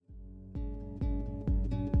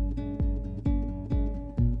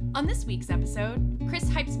On this week's episode, Chris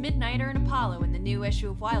hypes Midnighter and Apollo in the new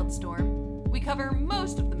issue of Wildstorm. We cover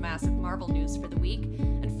most of the massive Marvel news for the week,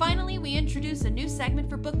 and finally we introduce a new segment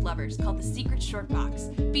for book lovers called The Secret Short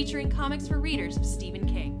Box, featuring comics for readers of Stephen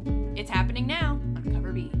King. It's happening now on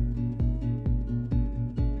Cover B.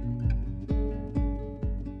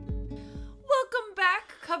 Welcome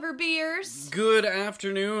back, Cover Beers. Good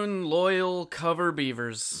afternoon, loyal Cover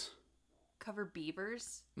Beavers. Cover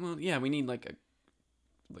Beavers? Well, yeah, we need like a,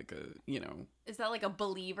 Is that like a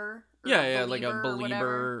believer? Yeah, like a believer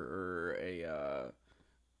or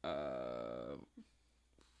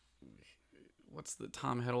what's the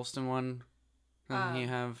Tom Hiddleston one? Doesn't he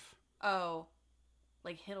have? Oh,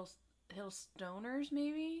 like Hiddlestoners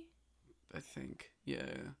maybe? I think,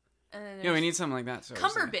 yeah. And we need something like that. So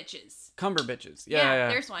Cumberbitches. Cumberbitches. Yeah, Yeah,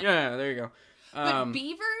 there's one. Yeah, there you go. But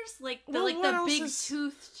beavers, the big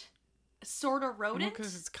toothed sort of rodent.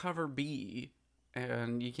 Because it's Cover B,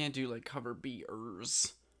 and you can't do like Cover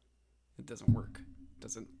Beers. It doesn't work. It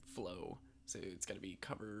doesn't flow. So it's got to be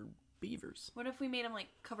Cover Beavers. What if we made them like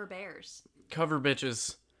Cover Bears? Cover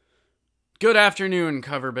Bitches. Good afternoon,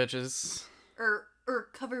 Cover Bitches. Or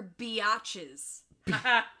Cover Biatches.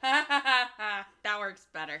 That works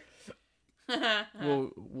better.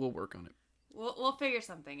 We'll work on it. We'll figure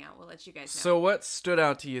something out. We'll let you guys know. So what stood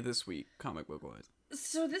out to you this week, comic book wise?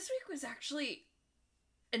 So this week was actually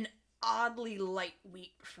an oddly light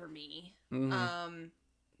week for me. Mm-hmm.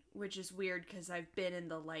 Which is weird because I've been in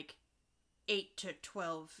the 8 to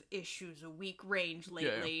 12 issues a week range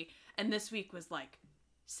lately. Yeah. And this week was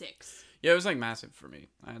 6. Yeah, it was massive for me.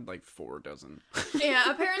 I had 4 dozen.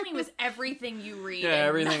 Yeah, apparently it was everything you read. Yeah,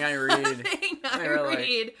 everything I read. Everything I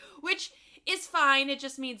read. Which is fine. It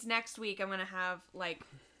just means next week I'm going to have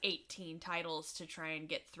 18 titles to try and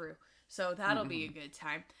get through. So that'll be a good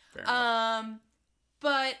time. Fair enough.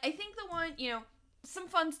 But I think the one, some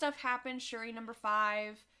fun stuff happened. Shuri number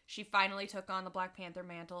 5. She finally took on the Black Panther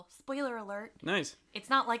mantle. Spoiler alert. Nice. It's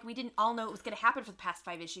not like we didn't all know it was going to happen for the past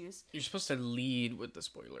 5 issues. You're supposed to lead with the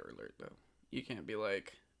spoiler alert, though. You can't be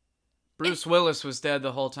Bruce Willis was dead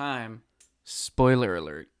the whole time. Spoiler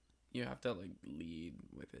alert. You have to, lead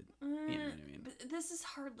with it. You know what I mean? But this is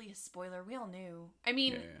hardly a spoiler. We all knew. I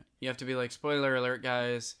mean... Yeah. You have to be spoiler alert,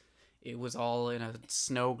 guys. It was all in a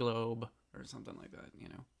snow globe or something like that,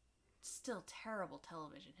 Still terrible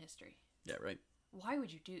television history. Yeah, right. Why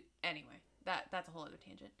would you do... Anyway, that's a whole other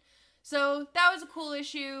tangent. So, that was a cool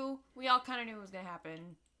issue. We all kind of knew it was going to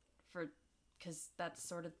happen because that's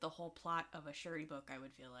sort of the whole plot of a Shuri book, I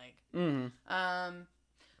would feel like. Mm-hmm.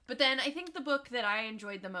 But then I think the book that I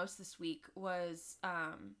enjoyed the most this week was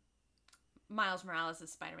Miles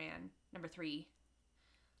Morales' Spider-Man number 3.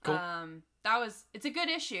 Cool. It's a good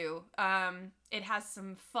issue. It has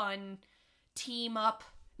some fun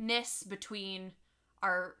team-up-ness between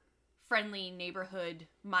our friendly neighborhood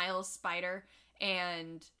Miles Spider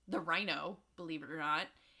and the Rhino, believe it or not.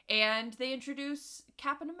 And they introduce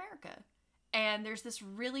Captain America. And there's this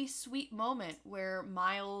really sweet moment where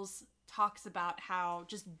Miles talks about how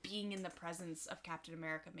just being in the presence of Captain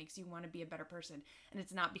America makes you want to be a better person. And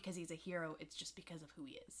it's not because he's a hero, it's just because of who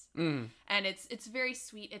he is. Mm. And it's very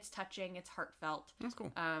sweet, it's touching, it's heartfelt. That's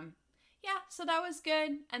cool. Yeah, so that was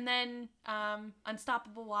good. And then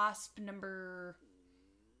Unstoppable Wasp number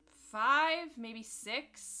 5, maybe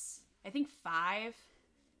 6. I think 5.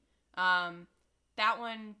 That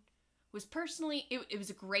one was personally, it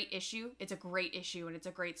was a great issue. It's a great issue and it's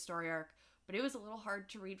a great story arc, but it was a little hard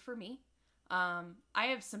to read for me. I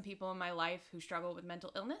have some people in my life who struggle with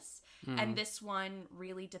mental illness, and this one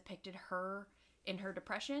really depicted her in her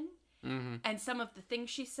depression. Mm-hmm. And some of the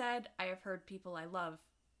things she said, I have heard people I love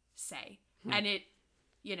say. And it,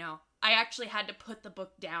 I actually had to put the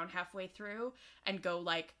book down halfway through and go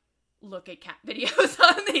look at cat videos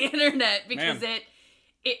on the internet because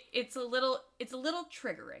it's a little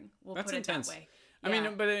triggering. That's put intense. It that way. I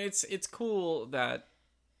mean, but it's cool that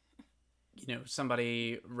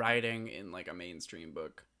somebody writing in a mainstream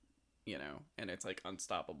book, and it's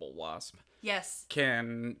Unstoppable Wasp. Yes.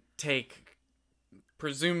 Can take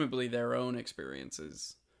presumably their own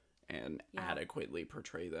experiences and adequately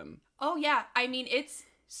portray them. Oh yeah, I mean it's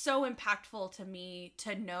so impactful to me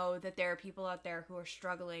to know that there are people out there who are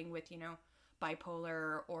struggling with,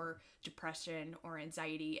 bipolar or depression or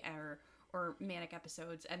anxiety or manic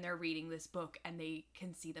episodes, and they're reading this book and they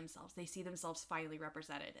can see themselves. They see themselves finally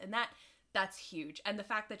represented. And that's huge. And the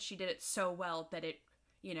fact that she did it so well that it,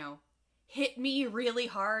 hit me really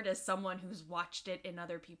hard as someone who's watched it in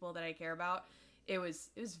other people that I care about. It was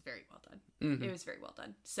very well done. Mm-hmm. It was very well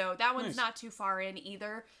done. So that one's not too far in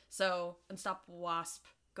either. So Unstoppable Wasp,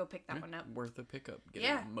 go pick that one up. Worth a pickup. Get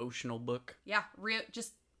an emotional book. Yeah,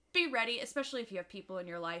 just be ready, especially if you have people in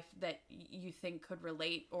your life that you think could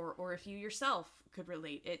relate, or if you yourself could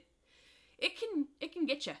relate. It can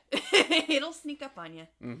get you. It'll sneak up on you.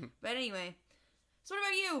 Mm-hmm. But anyway, so what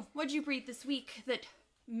about you? What'd you read this week that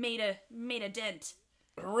made a dent?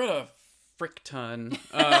 I read a frick ton.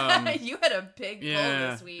 You had a big pull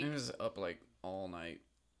this week. I was up like all night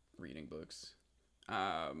reading books.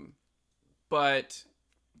 But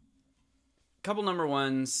a couple number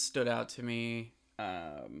ones stood out to me.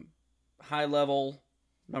 High Level,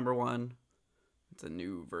 number one. It's a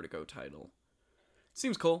new Vertigo title.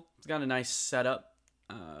 Seems cool. It's got a nice setup.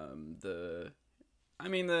 The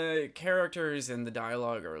characters and the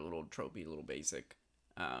dialogue are a little tropey, a little basic.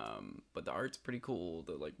 But the art's pretty cool.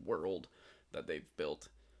 The like world that they've built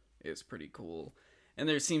is pretty cool. And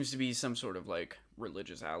there seems to be some sort of like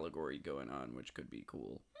religious allegory going on, which could be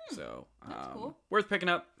cool. So, that's cool. Worth picking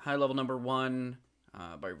up. High Level number one,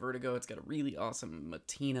 by Vertigo. It's got a really awesome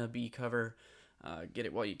Matina B cover. Get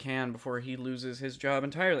it while you can before he loses his job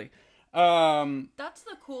entirely. That's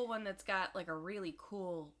the cool one that's got like a really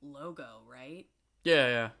cool logo, right?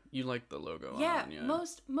 Yeah. You like the logo Yeah, on it,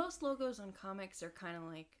 most logos on comics are kind of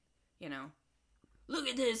like, you know, look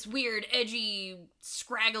at this weird, edgy,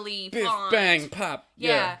 scraggly Biff, font. bang, pop.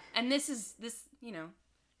 Yeah, and this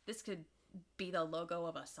could be the logo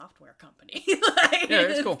of a software company. Like, yeah,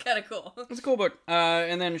 it's cool. Kind of cool. It's a cool book.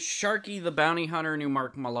 And then Sharky the Bounty Hunter, new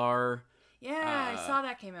Mark Millar. Yeah, I saw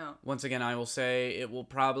that came out. Once again, I will say it will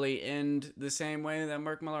probably end the same way that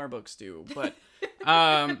Mark Millar books do. But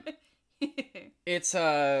it's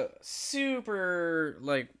a super,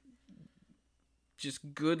 like,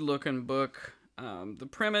 just good-looking book. The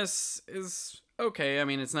premise is okay. I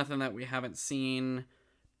mean, it's nothing that we haven't seen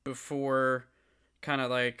before. Kind of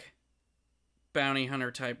like bounty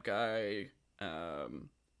hunter type guy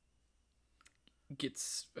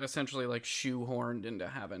gets essentially like shoehorned into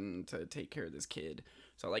having to take care of this kid.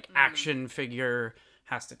 So like action figure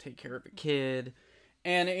has to take care of a kid,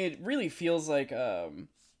 and it really feels like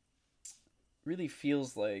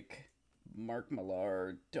Mark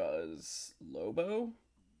Millar does Lobo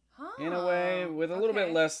in a way, with a little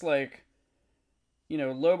bit less like, you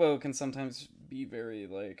know, Lobo can sometimes be very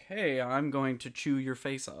like, hey, I'm going to chew your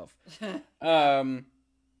face off.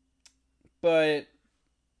 But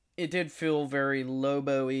it did feel very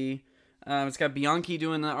Lobo-y. It's got Bianchi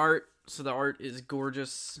doing the art, so the art is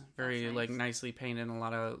gorgeous, very nice. Like nicely painted, and a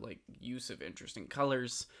lot of like use of interesting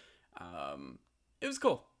colors. It was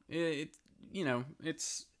cool. It you know,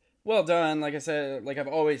 it's well done. Like I said, like I've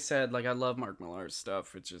always said, like I love Mark Millar's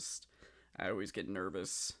stuff. It's just I always get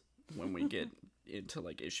nervous when we get into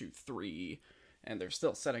like issue 3 and they're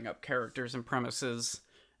still setting up characters and premises,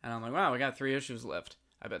 and I'm like, wow, we got 3 issues left.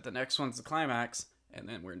 I bet the next one's the climax, and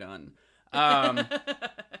then we're done. So I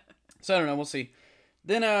don't know, we'll see.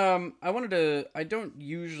 Then I don't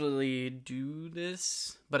usually do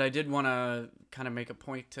this, but I did want to kind of make a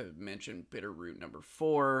point to mention Bitterroot number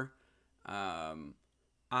 4.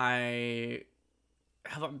 I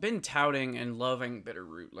have been touting and loving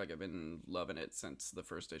Bitterroot, like I've been loving it since the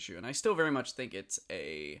first issue, and I still very much think it's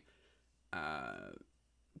a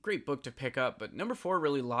great book to pick up, but number 4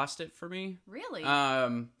 really lost it for me. Really? I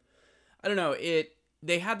don't know,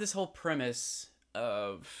 they had this whole premise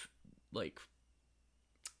of like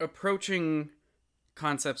approaching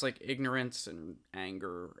concepts like ignorance and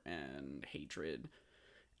anger and hatred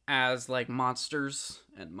as like monsters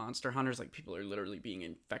and monster hunters, like people are literally being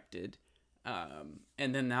infected.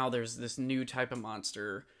 And then now there's this new type of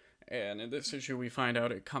monster, and in this issue we find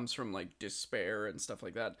out it comes from like despair and stuff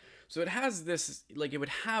like that. So it has this, like, it would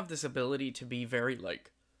have this ability to be very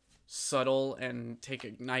like subtle and take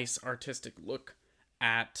a nice artistic look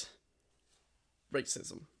at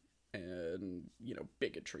racism and, you know,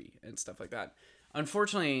 bigotry and stuff like that.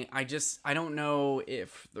 Unfortunately, I don't know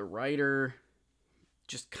if the writer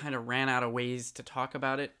just kind of ran out of ways to talk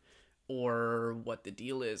about it or what the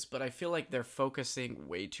deal is, but I feel like they're focusing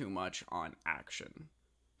way too much on action.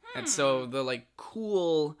 And so the like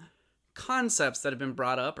cool concepts that have been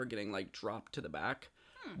brought up are getting like dropped to the back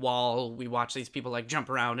while we watch these people like jump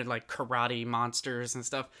around and like karate monsters and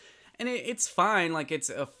stuff. And it's fine, like it's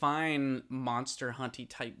a fine monster hunty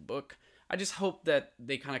type book. I just hope that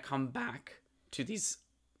they kind of come back to these,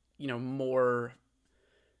 you know, more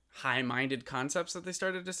high-minded concepts that they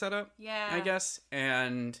started to set up. Yeah. I guess.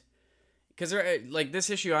 And because like this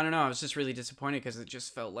issue, I don't know, I was just really disappointed because it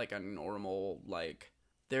just felt like a normal, like,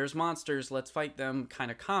 there's monsters, let's fight them kind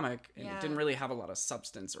of comic, and it didn't really have a lot of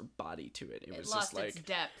substance or body to it. It was lost just like its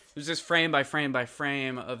depth. It was just frame by frame by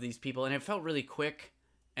frame of these people, and it felt really quick,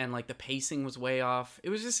 and like the pacing was way off. It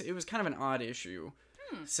was kind of an odd issue.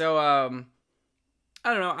 So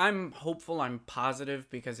I don't know. I'm hopeful. I'm positive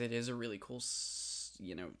because it is a really cool,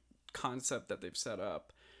 concept that they've set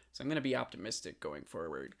up. So I'm going to be optimistic going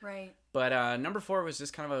forward. Right. But number 4 was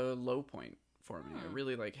just kind of a low point for me. It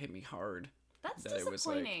really hit me hard. That's that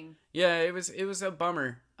disappointing. It was a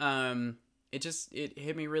bummer. It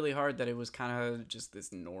hit me really hard that it was kind of just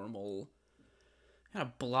this normal, kind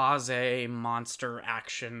of blasé monster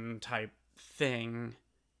action type thing.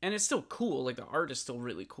 And it's still cool. Like, the art is still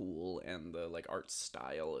really cool, and the art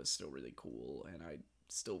style is still really cool, and I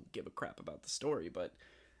still give a crap about the story, but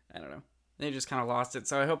I don't know. They just kind of lost it,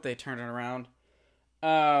 so I hope they turn it around.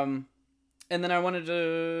 And then I wanted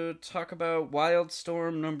to talk about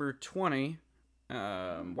Wildstorm number 20.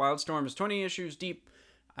 Wildstorm is 20 issues deep.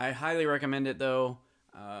 I highly recommend it, though.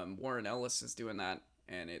 Warren Ellis is doing that,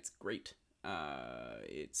 and it's great.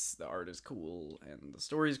 The art is cool, and the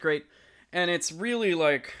story's great. And it's really,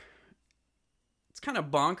 it's kind of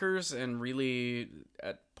bonkers and really,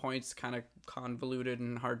 at points, kind of convoluted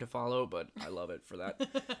and hard to follow, but I love it for that.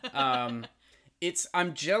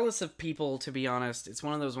 I'm jealous of people, to be honest. It's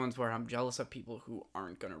one of those ones where I'm jealous of people who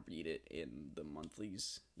aren't going to read it in the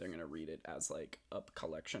monthlies. They're going to read it as, a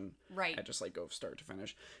collection. Right. I just, go start to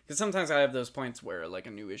finish. Because sometimes I have those points where, a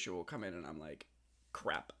new issue will come in and I'm like,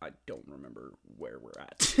 crap, I don't remember where we're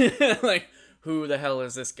at. Who the hell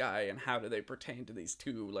is this guy and how do they pertain to these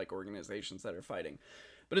two organizations that are fighting?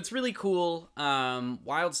 But it's really cool.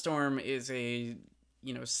 Wildstorm is a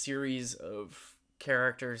series of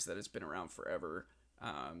characters that has been around forever.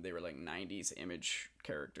 They were 90s Image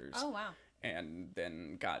characters. Oh wow. And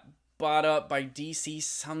then got bought up by DC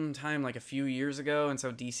sometime a few years ago, and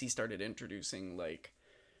so DC started introducing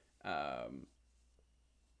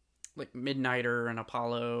Midnighter and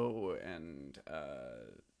Apollo and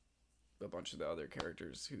a bunch of the other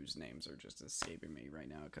characters whose names are just escaping me right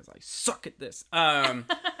now because I suck at this. And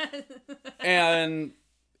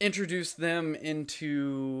introduced them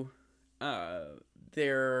into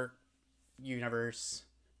their universe,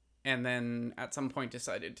 and then at some point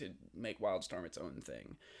decided to make Wildstorm its own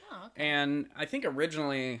thing. Oh, okay. And I think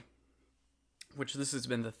originally, which this has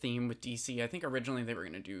been the theme with DC, I think originally they were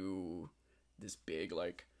going to do this big,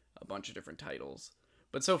 a bunch of different titles.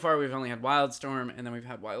 But so far we've only had Wildstorm, and then we've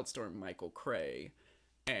had Wildstorm Michael Cray,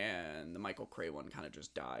 and the Michael Cray one kind of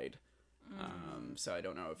just died. So I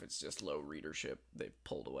don't know if it's just low readership they've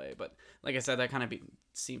pulled away. But like I said, that kind of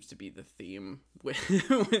seems to be the theme with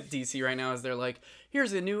DC right now, is they're like,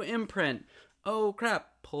 here's a new imprint. Oh, crap,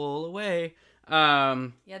 pull away. Yeah,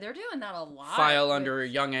 they're doing that a lot. File under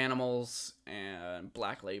Young Animals and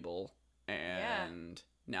Black Label, and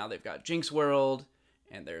now they've got Jinx World,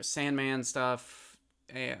 and there's Sandman stuff,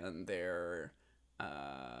 and their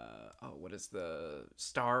what is the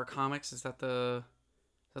Star Comics? Is that the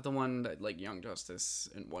one that Young Justice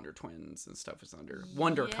and Wonder Twins and stuff is under?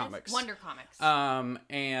 Wonder Comics. Wonder Comics.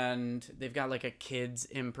 And they've got a kids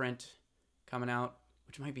imprint coming out,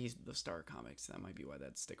 which might be the Star Comics. That might be why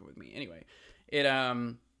that's sticking with me. Anyway,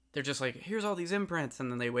 they're just here's all these imprints,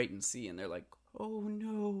 and then they wait and see, and they're like, oh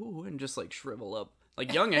no, and just shrivel up.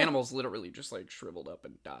 Young Animals literally just shriveled up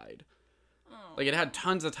and died. Oh. It had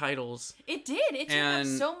tons of titles. It did. It took up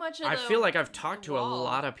so much of I feel like I've talked to a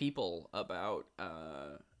lot of people about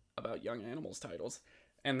Young Animals titles,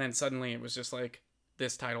 and then suddenly it was just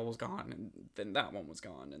this title was gone, and then that one was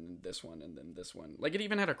gone, and then this one, and then this one. It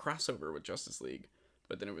even had a crossover with Justice League,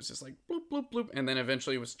 but then it was just bloop, bloop, bloop, and then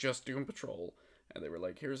eventually it was just Doom Patrol, and they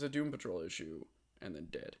were here's a Doom Patrol issue, and then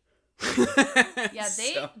dead. Yeah,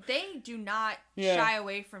 they do not shy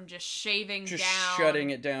away from just shaving down. Shutting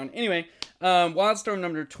it down. Anyway, Wildstorm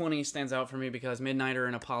number 20 stands out for me because Midnighter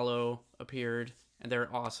and Apollo appeared, and they're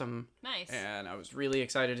awesome. Nice. And I was really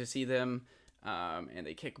excited to see them, and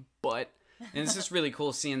they kick butt. And it's just really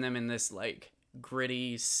cool seeing them in this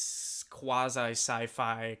gritty,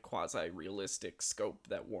 quasi-sci-fi, quasi-realistic scope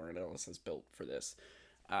that Warren Ellis has built for this.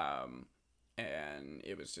 And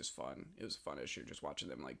it was just fun. It was a fun issue just watching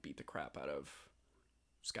them beat the crap out of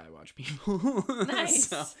Skywatch people. Nice.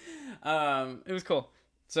 So, it was cool.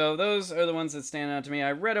 So those are the ones that stand out to me.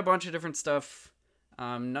 I read a bunch of different stuff.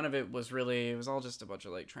 None of it was really, it was all just a bunch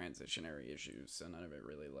of transitionary issues. So none of it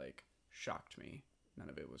really shocked me. None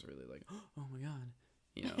of it was really oh my God.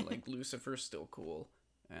 Lucifer's still cool.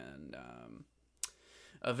 And,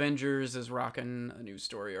 Avengers is rocking a new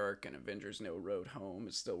story arc, and Avengers No Road Home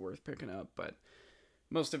is still worth picking up, but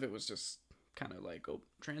most of it was just kind of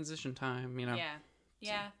transition time, Yeah.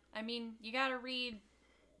 Yeah. So. I mean, you gotta read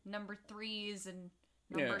number 3s and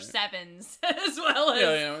number 7s as well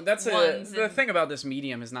as that's the thing about this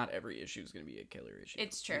medium is not every issue is going to be a killer issue.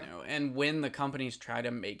 It's true. And when the companies try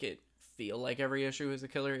to make it feel like every issue is a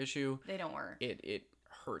killer issue. They don't work. It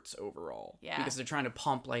hurts overall. Yeah. Because they're trying to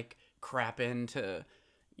pump like crap into,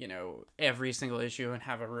 you know, every single issue and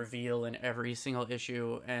have a reveal in every single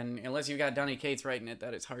issue. And unless you've got Donny Cates writing it,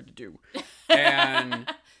 that is hard to do. And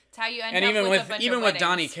it's how you end and up even with a bunch even of with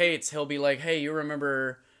Donny weddings. Cates, he'll be like, "Hey, you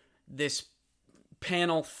remember this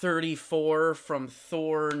panel 34 from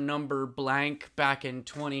Thor number blank back in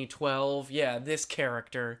 2012? Yeah, this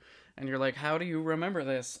character." And you're like, "How do you remember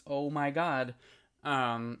this? Oh my god."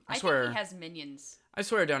 I swear think he has minions. I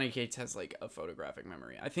swear Donny Cates has like a photographic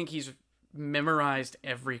memory. I think he's memorized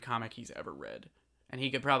every comic he's ever read. And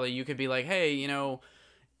you could be like, "Hey, you know,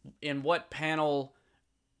 in what panel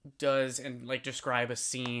does," and like describe a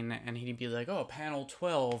scene, and he'd be like, "Oh, panel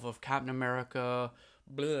 12 of Captain America,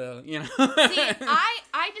 blah," you know. See,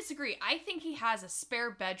 I disagree. I think he has a spare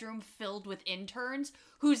bedroom filled with interns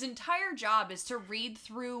whose entire job is to read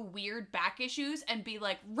through weird back issues and be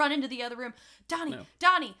like, run into the other room.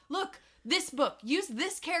 Donnie, look, this book. Use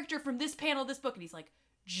this character from this panel, this book. And he's like,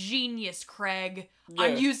 genius, Craig. Yeah.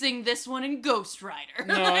 I'm using this one in Ghost Rider.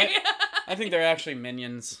 No, I think they're actually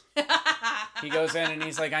minions. He goes in and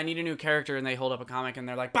he's like, "I need a new character," and they hold up a comic and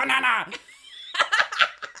they're like, "Banana!"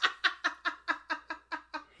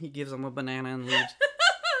 He gives them a banana and leaves.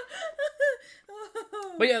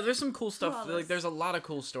 But yeah, there's some cool stuff. Like, there's a lot of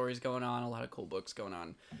cool stories going on, a lot of cool books going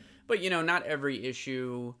on. But, you know, not every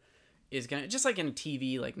issue is gonna, just like in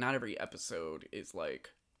TV, like, not every episode is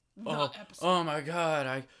like, oh my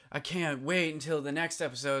god, I can't wait until the next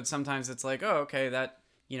episode. Sometimes it's like, oh, okay, that,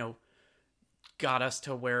 you know, got us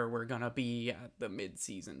to where we're gonna be at the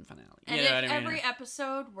mid-season finale. And if every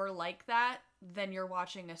episode were like that, then you're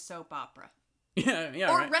watching a soap opera.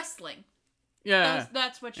 Yeah, or right. wrestling. Yeah.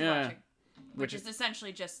 That's what you're watching. Which is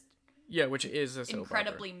essentially just... Yeah, which is a soap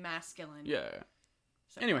incredibly opera. Masculine. Yeah.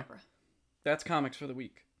 Soap anyway, opera. That's comics for the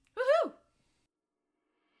week. Woohoo!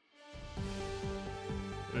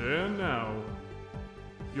 And now,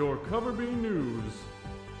 your Cover B News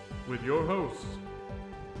with your hosts,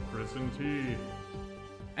 Chris and T.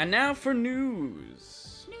 And now for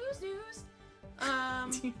news. News. Why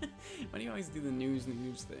do you always do the news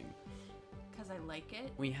thing? Because I like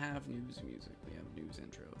it. We have news music. We have news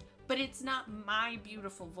intro. But it's not my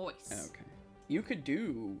beautiful voice. Okay. You could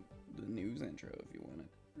do the news intro if you wanted.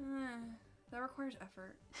 That requires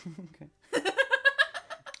effort. Okay.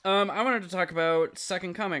 I wanted to talk about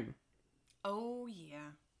Second Coming. Oh,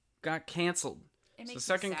 yeah. Got canceled. It makes me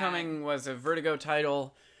Second sad. Coming was a Vertigo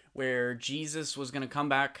title where Jesus was going to come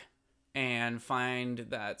back and find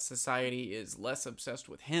that society is less obsessed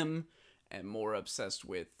with him and more obsessed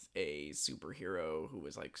with a superhero who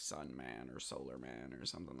was like Sun Man or Solar Man or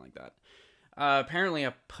something like that. Apparently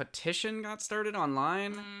a petition got started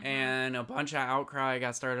online and a bunch of outcry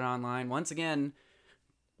got started online. Once again,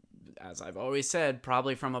 as I've always said,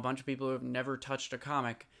 probably from a bunch of people who have never touched a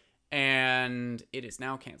comic, and it is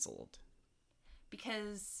now canceled.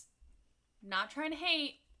 Because, not trying to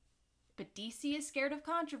hate, but DC is scared of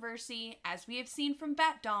controversy, as we have seen from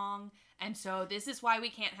Bat Dong, and so this is why we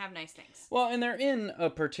can't have nice things. Well, and they're in a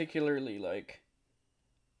particularly, like,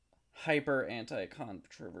 hyper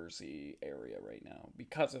anti-controversy area right now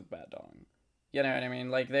because of Bat Dong. You know what I mean?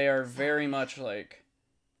 Like, they are very much, like,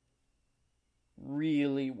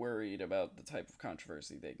 really worried about the type of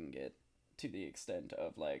controversy they can get, to the extent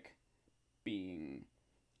of, like, being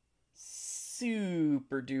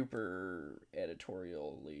super duper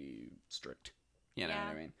editorially strict. You know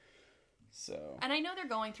what I mean? So. And I know they're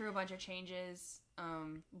going through a bunch of changes.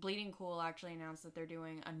 Bleeding Cool actually announced that they're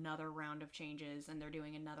doing another round of changes, and they're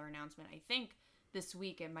doing another announcement. I think this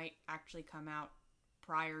week it might actually come out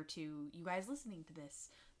prior to you guys listening to this,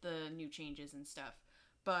 the new changes and stuff.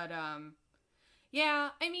 But, yeah,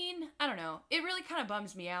 I mean, I don't know. It really kind of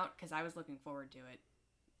bums me out because I was looking forward to it.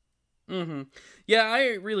 Yeah,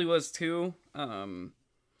 I really was too.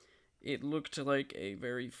 It looked like a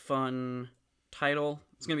very fun title.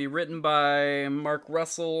 It's going to be written by Mark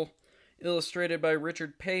Russell, illustrated by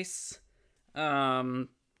Richard Pace. Yeah,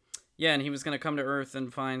 and he was going to come to Earth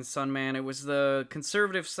and find Sunman. It was the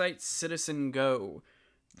conservative site Citizen Go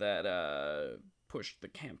that pushed the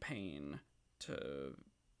campaign to,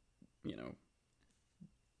 you know,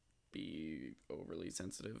 be overly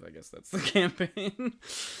sensitive. I guess that's the campaign.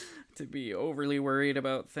 To be overly worried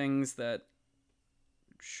about things that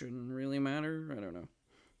shouldn't really matter. I don't know.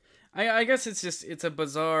 I guess it's a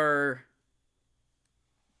bizarre...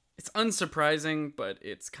 It's unsurprising, but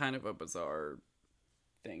it's kind of a bizarre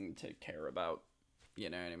thing to care about. You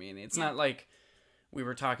know what I mean? It's not like we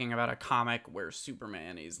were talking about a comic where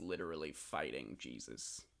Superman is literally fighting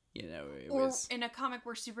Jesus. You know, it or was... in a comic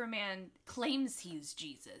where Superman claims he's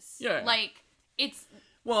Jesus. Yeah. Like, it's...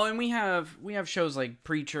 Well, and we have shows like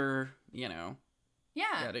Preacher, you know,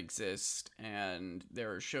 Yeah. that exist, and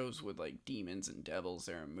there are shows with like demons and devils.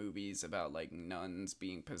 There are movies about like nuns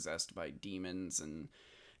being possessed by demons, and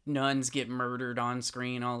nuns get murdered on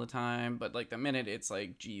screen all the time. But like the minute it's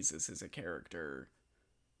like Jesus is a character,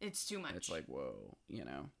 It's too much. it's like, whoa, you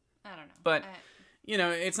know. I don't know. But you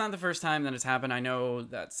know, it's not the first time that it's happened. I know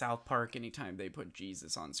that South Park, anytime they put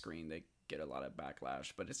Jesus on screen, they get a lot of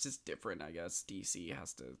backlash, but it's just different, I guess. DC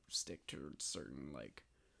has to stick to certain, like,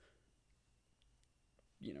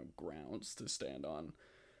 you know, grounds to stand on.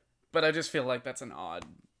 But I just feel like that's an odd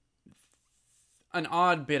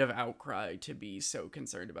bit of outcry to be so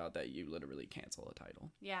concerned about that you literally cancel a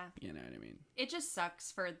title. Yeah. You know what I mean? It just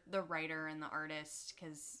sucks for the writer and the artist,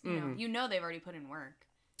 because, Mm-hmm. you know they've already put in work.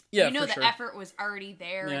 Yeah, you know for the sure. effort was already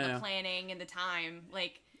there, and Yeah. the planning and the time.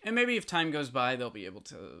 Like, And maybe if time goes by, they'll be able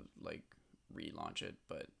to, like, relaunch it,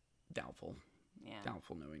 but doubtful. yeah.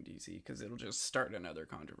 Doubtful knowing DC, because it'll just start another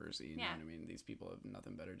controversy. You know Yeah. what I mean? These people have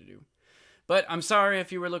nothing better to do. But I'm sorry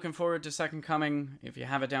if you were looking forward to Second Coming. If you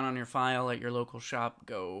have it down on your file at your local shop,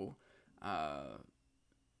 go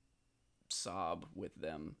sob with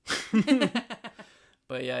them.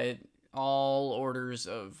 But yeah, all orders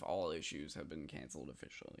of all issues have been canceled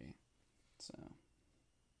officially.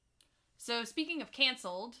 So, speaking of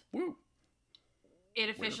canceled, Woo! it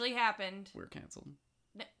officially happened. We're canceled.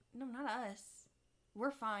 No, not us.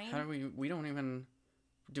 We're fine. How do we don't even...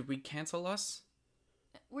 Did we cancel us?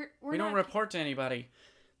 We're We not don't report to anybody.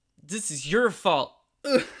 This is your fault.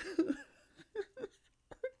 Ugh.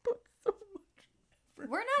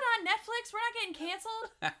 We're not on Netflix. We're not getting canceled.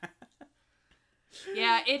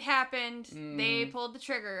 Yeah, it happened. They pulled the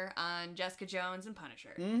trigger on Jessica Jones and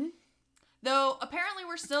Punisher. Mm-hmm. Though, apparently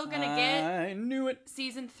we're still gonna get I knew it.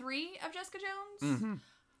 season 3 of Jessica Jones. Mm-hmm.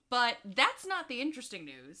 But that's not the interesting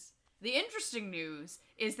news. The interesting news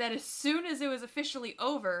is that as soon as it was officially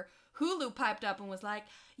over, Hulu piped up and was like,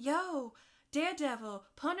 yo, Daredevil,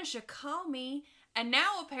 Punisher, call me. And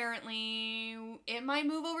now apparently it might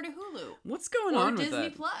move over to Hulu. What's going Or on with Disney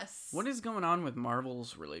that? Plus. What is going on with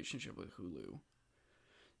Marvel's relationship with Hulu?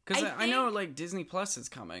 Because I I know, think- like, Disney Plus is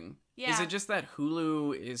coming. Yeah. Is it just that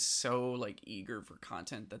Hulu is so, like, eager for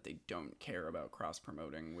content that they don't care about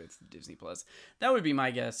cross-promoting with Disney Plus? That would be my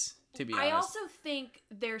guess, to be honest. I also think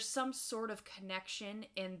there's some sort of connection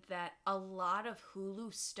in that a lot of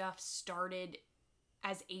Hulu stuff started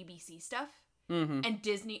as ABC stuff, Mm-hmm. and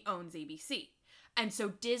Disney owns ABC. And so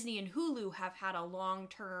Disney and Hulu have had a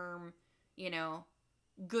long-term,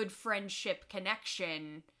 good friendship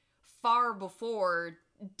connection far before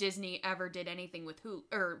Disney ever did anything with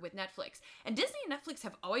with Netflix. And Disney and Netflix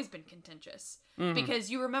have always been contentious,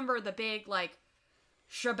 because you remember the big,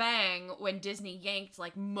 shebang when Disney yanked,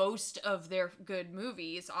 most of their good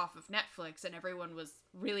movies off of Netflix, and everyone was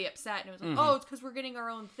really upset, and it was like, oh, it's because we're getting our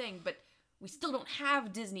own thing, but we still don't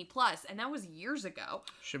have Disney Plus, and that was years ago.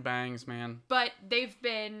 Shebangs, man. But they've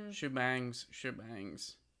been... Shebangs.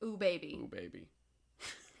 Ooh, baby. Ooh, baby.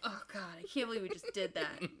 Oh, God, I can't believe we just did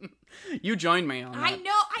that. You joined me on that. I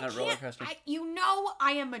know, I that roller can't... coaster.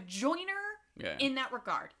 I am a joiner Yeah. in that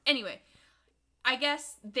regard. Anyway, I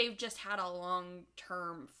guess they've just had a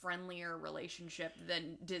long-term, friendlier relationship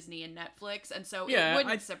than Disney and Netflix, and so Yeah, it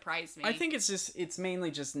wouldn't surprise me. I think it's mainly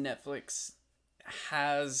just Netflix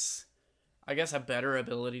has, I guess, a better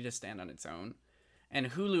ability to stand on its own. And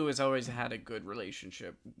Hulu has always had a good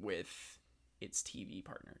relationship with its TV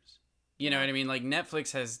partners. You know what I mean? Like,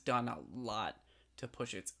 Netflix has done a lot to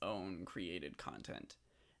push its own created content.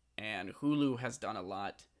 And Hulu has done a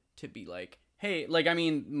lot to be like, hey,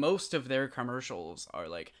 most of their commercials are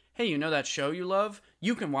like, hey, you know that show you love?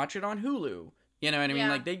 You can watch it on Hulu. You know what I mean?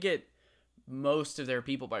 Yeah. Like, they get most of their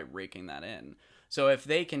people by raking that in. So if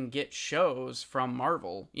they can get shows from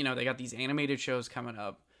Marvel, they got these animated shows coming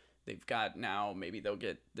up. They've got now, maybe they'll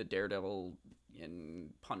get the Daredevil and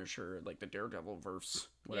Punisher, like the Daredevil verse,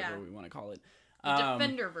 whatever we want to call it. the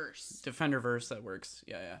Defenderverse. Defenderverse, that works.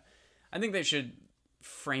 Yeah. I think they should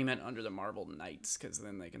frame it under the Marvel Knights, because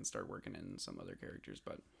then they can start working in some other characters.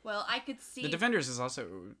 But Well, I could see... the Defenders is also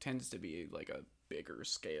tends to be like a bigger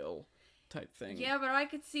scale type thing. Yeah, but I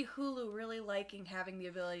could see Hulu really liking having the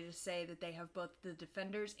ability to say that they have both the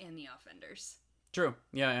Defenders and the Offenders. True.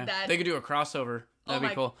 Yeah. That- They could do a crossover. That'd Oh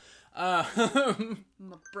be cool.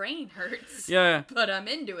 My brain hurts. Yeah. But I'm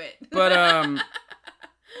into it. But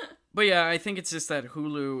yeah, I think it's just that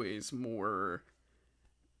Hulu is more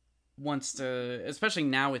wants to, especially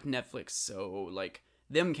now with Netflix so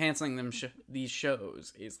them canceling these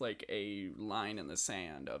shows is like a line in the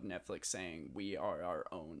sand of Netflix saying we are our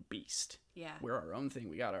own beast. Yeah. We're our own thing.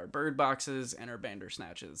 We got our Bird Boxes and our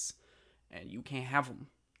Bandersnatches, and you can't have them.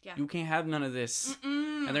 Yeah. You can't have none of this.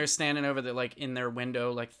 Mm-mm. And they're standing over there, like, in their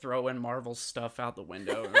window, like, throwing Marvel stuff out the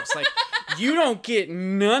window. And it's like, you don't get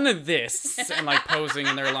none of this. And, like, posing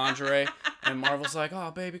in their lingerie. And Marvel's like, oh,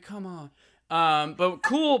 baby, come on. But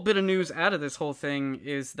cool bit of news out of this whole thing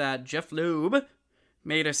is that Jeff Loeb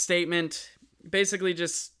made a statement, basically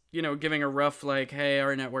just, you know, giving a rough, like, hey,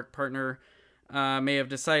 our network partner may have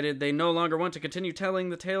decided they no longer want to continue telling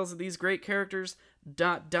the tales of these great characters, ...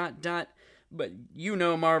 But you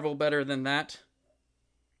know Marvel better than that.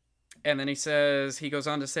 And then he goes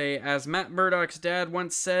on to say, as Matt Murdock's dad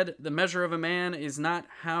once said, the measure of a man is not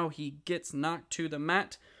how he gets knocked to the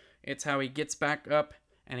mat, it's how he gets back up.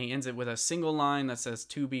 And he ends it with a single line that says,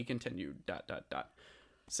 to be continued, ...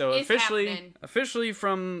 So It's officially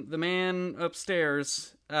from the man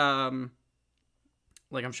upstairs, like,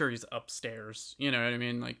 I'm sure he's upstairs, you know what I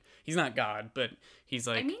mean? Like, he's not God, but he's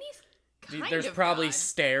like... I mean, he's kind there's of probably God.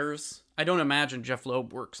 stairs. I don't imagine Jeff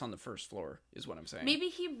Loeb works on the first floor, is what I'm saying. Maybe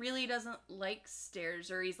he really doesn't like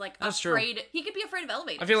stairs, or he's like That's true. afraid. He could be afraid of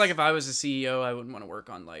elevators. I feel like if I was a CEO, I wouldn't want to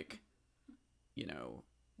work on, like, you know...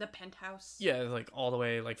 the penthouse. Yeah, like, all the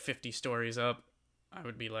way, like, 50 stories up. I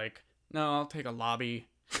would be like, no, I'll take a lobby.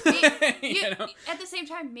 You know? At the same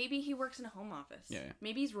time, maybe he works in a home office. Yeah.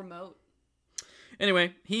 Maybe he's remote.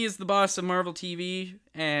 Anyway, he is the boss of Marvel TV,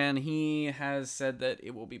 and he has said that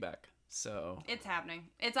it will be back. So It's happening.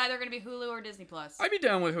 It's either going to be Hulu or Disney Plus. I'd be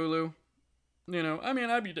down with Hulu. You know, I mean,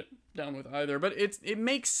 I'd be down with either. But it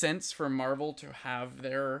makes sense for Marvel to have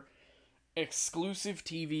their exclusive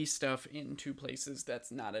TV stuff into places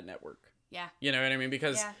that's not a network. Yeah. You know what I mean?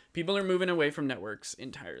 Because Yeah. people are moving away from networks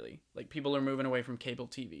entirely. Like, people are moving away from cable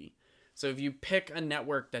TV. So if you pick a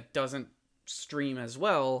network that doesn't stream as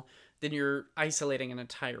well, then you're isolating an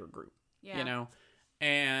entire group. Yeah. You know?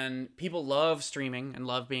 And people love streaming and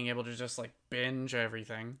love being able to just, like, binge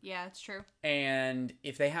everything. Yeah, it's true. And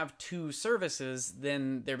if they have two services,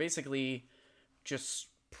 then they're basically just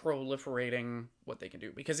proliferating what they can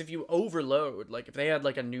do. Because if you overload, like, if they had,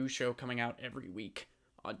 like, a new show coming out every week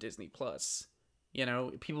on Disney Plus, you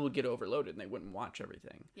know, people would get overloaded and they wouldn't watch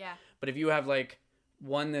everything. Yeah. But if you have, like,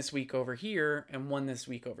 one this week over here and one this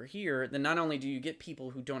week over here, then not only do you get people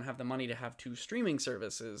who don't have the money to have two streaming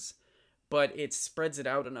services, but it spreads it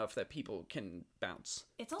out enough that people can bounce.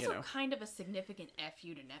 It's also kind of a significant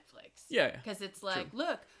FU to Netflix. Yeah. Because it's like,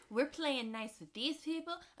 look, we're playing nice with these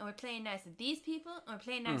people, and we're playing nice with these people, and we're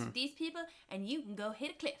playing nice with these people, and you can go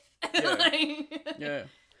hit a cliff. Yeah. Yeah.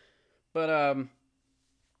 But,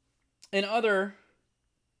 in other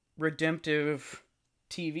redemptive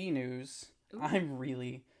TV news, Ooh. I'm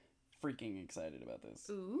really freaking excited about this.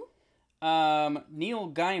 Ooh. Neil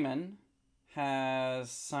Gaiman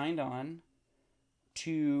has signed on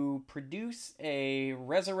to produce a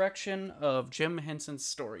resurrection of Jim Henson's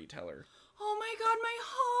Storyteller. Oh my god, my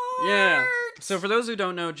heart! Yeah. So for those who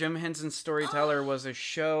don't know, Jim Henson's Storyteller was a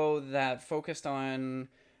show that focused on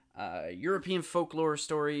European folklore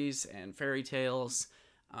stories and fairy tales.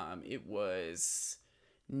 It was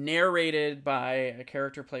narrated by a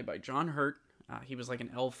character played by John Hurt. He was like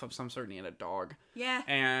an elf of some sort, and he had a dog. Yeah.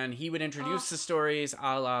 And he would introduce the stories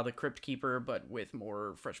a la the Crypt Keeper, but with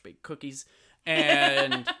more fresh-baked cookies.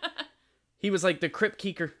 And he was like the Crypt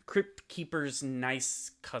Keeper's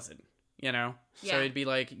nice cousin, you know? Yeah. So it'd be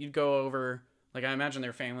like, you'd go over, like, I imagine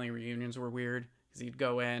their family reunions were weird, because he'd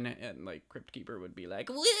go in, and, like, Crypt Keeper would be like,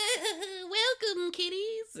 welcome,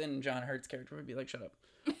 kitties! And John Hurt's character would be like, shut up.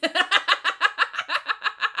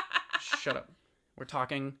 Shut up. We're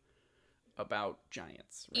talking about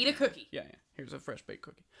giants. Eat a cookie. Yeah. Here's a fresh baked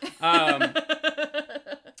cookie.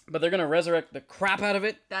 But they're gonna resurrect the crap out of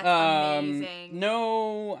it. That's amazing.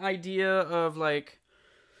 No idea of, like,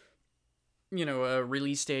 you know, a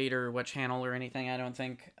release date or what channel or anything, I don't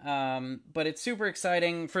think. But it's super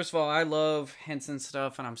exciting. First of all, I love Henson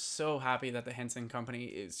stuff, and I'm so happy that the Henson Company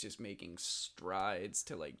is just making strides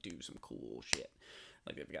to, like, do some cool shit.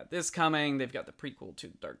 Like, they've got this coming, they've got the prequel to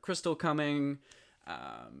Dark Crystal coming,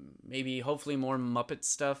 maybe hopefully more Muppet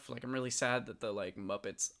stuff. Like, I'm really sad that the, like,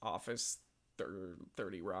 Muppets Office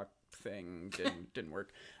 30 Rock thing didn't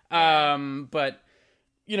work. But,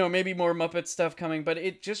 you know, maybe more Muppet stuff coming, but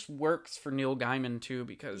it just works for Neil Gaiman too,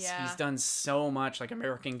 because he's done so much. Like,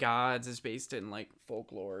 American Gods is based in, like,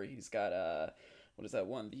 folklore. He's got what is that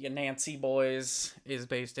one? The Anansi Boys is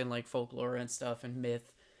based in, like, folklore and stuff and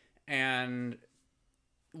myth. And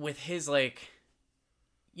with his, like,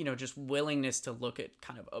 you know, just willingness to look at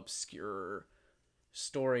kind of obscure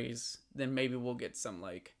stories, then maybe we'll get some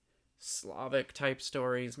like Slavic type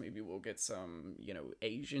stories. Maybe we'll get some, you know,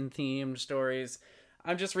 Asian themed stories.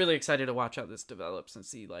 I'm just really excited to watch how this develops and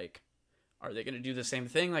see, like, are they going to do the same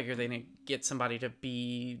thing? Like, are they going to get somebody to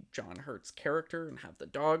be John Hurt's character and have the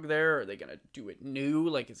dog there? Are they going to do it new?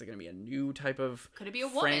 Like, is it going to be a new type of Could it be a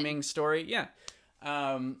framing woman? story? Yeah.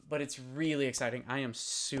 But it's really exciting. I am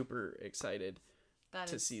super excited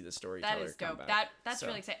to see the storyteller that is come dope. back. That's So-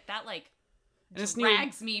 really exciting. That like And it's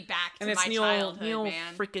drags me back to and it's my Neil childhood,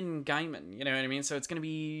 man. freaking Gaiman, you know what I mean? So it's gonna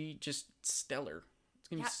be just stellar. It's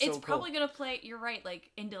gonna Yeah, be so it's cool. probably gonna play. You're right, like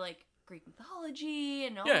into like Greek mythology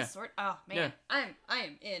and all Yeah. this sort. Oh man, Yeah. I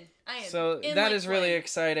am in. I am. So in that like is really flame.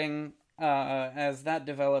 exciting. As that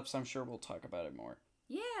develops, I'm sure we'll talk about it more.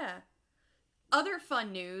 Yeah. Other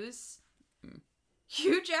fun news.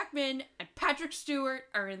 Hugh Jackman and Patrick Stewart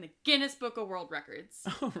are in the Guinness Book of World Records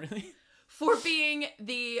Oh, really? for being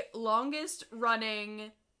the longest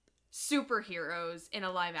running superheroes in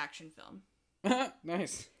a live action film.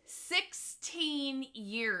 Nice. 16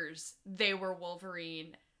 years they were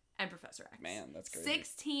Wolverine and Professor X. Man, that's crazy.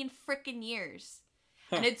 16 freaking years.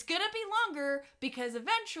 And it's gonna be longer because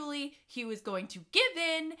eventually he was going to give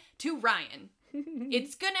in to Ryan.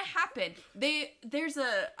 It's gonna happen.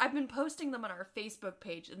 I've been posting them on our Facebook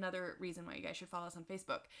page. Another reason why you guys should follow us on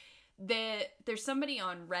Facebook. There's somebody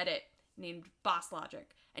on Reddit named Boss Logic,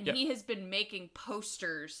 and Yep. he has been making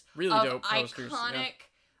posters Really of dope posters,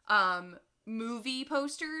 iconic movie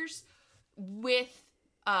posters with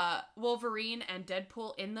Wolverine and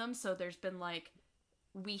Deadpool in them. So there's been like,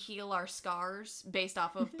 we heal our scars based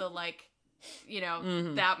off of the like, you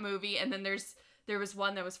know, that movie. And then there was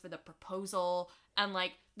one that was for The Proposal, and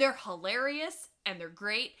like they're hilarious and they're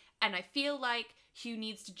great. And I feel like Hugh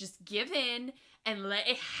needs to just give in and let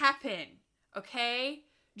it happen. Okay?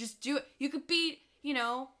 Just do it. You could be, you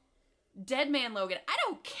know, Dead Man Logan. I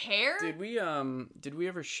don't care. Did we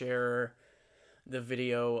ever share the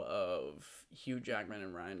video of Hugh Jackman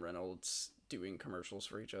and Ryan Reynolds doing commercials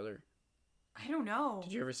for each other? I don't know.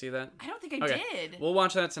 Did you ever see that? I don't think I Okay. did. We'll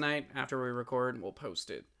watch that tonight after we record, and we'll post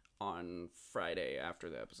it on Friday after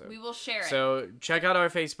the episode. We will share it. So check out our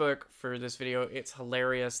Facebook for this video. It's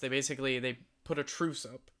hilarious. They put a truce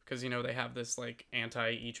up because, you know, they have this like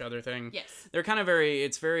anti each other thing. Yes. They're kind of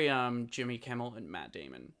it's very Jimmy Kimmel and Matt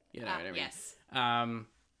Damon. You know what I mean? Yes.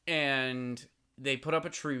 And they put up a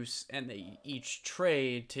truce, and they each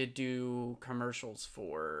trade to do commercials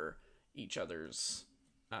for each other's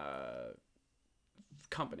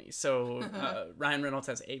companies. So Ryan Reynolds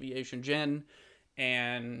has Aviation Gin,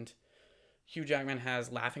 and Hugh Jackman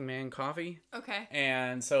has Laughing Man Coffee. Okay.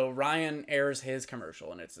 And so Ryan airs his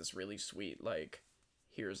commercial, and it's this really sweet, like,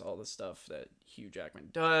 here's all the stuff that Hugh Jackman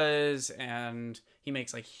does, and he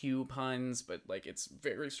makes like Hugh puns, but like it's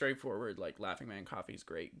very straightforward. Like, Laughing Man Coffee's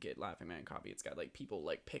great. Get Laughing Man Coffee. It's got like people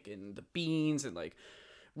like picking the beans and like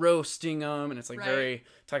roasting them, and it's like Right.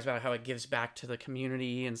 talks about how it gives back to the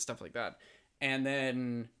community and stuff like that. And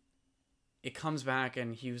then it comes back,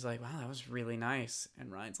 and Hugh's like, wow, that was really nice.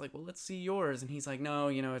 And Ryan's like, well, let's see yours. And he's like, no,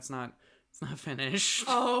 you know, it's not finished.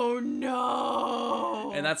 Oh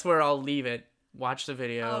no. And that's where I'll leave it. Watch the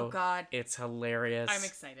video. Oh god. It's hilarious. I'm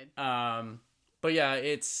excited. But yeah,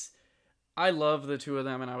 I love the two of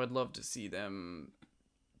them, and I would love to see them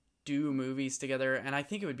do movies together. And I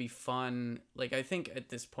think it would be fun. Like, I think at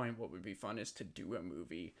this point, what would be fun is to do a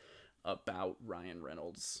movie about Ryan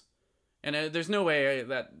Reynolds. And there's no way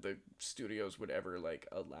that the studios would ever like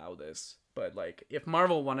allow this. But like, if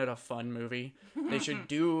Marvel wanted a fun movie, they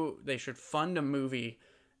should fund a movie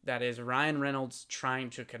that is Ryan Reynolds trying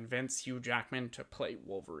to convince Hugh Jackman to play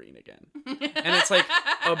Wolverine again. And it's like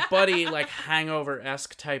a buddy, like,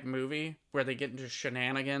 Hangover-esque type movie where they get into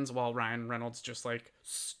shenanigans while Ryan Reynolds just, like,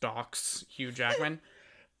 stalks Hugh Jackman.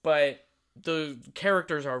 But the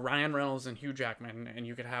characters are Ryan Reynolds and Hugh Jackman, and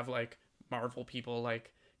you could have, like, Marvel people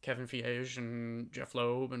like Kevin Feige and Jeff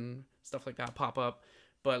Loeb and stuff like that pop up.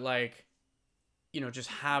 But, like, you know, just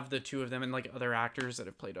have the two of them and like other actors that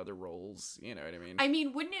have played other roles. You know what I mean? I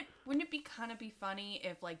mean, wouldn't it be kind of be funny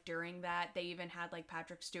if like during that they even had like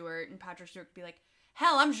Patrick Stewart, and Patrick Stewart could be like,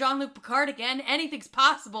 hell, I'm Jean-Luc Picard again. Anything's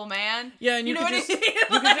possible, man. Yeah, and you know could what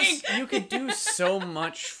just, I mean? you could do so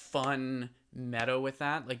much fun meta with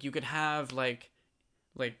that. Like, you could have like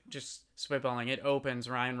just spitballing. It opens,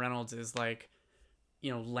 Ryan Reynolds is like,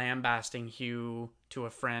 you know, lambasting Hugh to a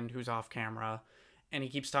friend who's off camera. And he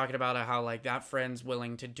keeps talking about how, like, that friend's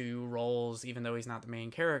willing to do roles even though he's not the main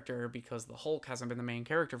character because the Hulk hasn't been the main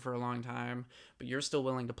character for a long time, but you're still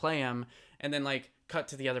willing to play him. And then, like, cut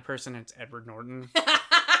to the other person, and it's Edward Norton.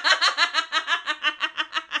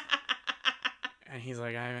 And he's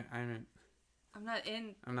like, I'm I'm not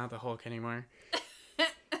in. I'm not the Hulk anymore.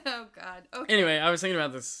 Oh, God. Okay. Anyway, I was thinking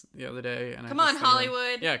about this the other day. And Come I on, just thinking,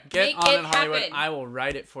 Hollywood. yeah, get Make on it in Hollywood. happen. I will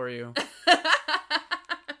write it for you.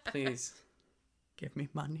 Please. Give me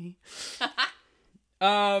money.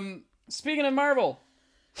 Speaking of Marvel.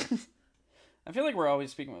 I feel like we're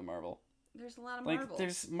always speaking with Marvel. There's a lot of Like, Marvel.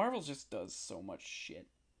 Marvel just does so much shit.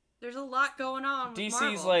 There's a lot going on with DC's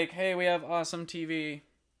Marvel. like, hey, we have awesome TV.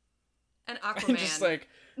 And Aquaman. And just like,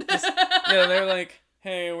 yeah, they're like,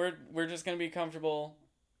 hey, we're just gonna be comfortable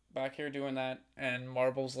back here doing that. And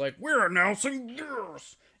Marvel's like, we're announcing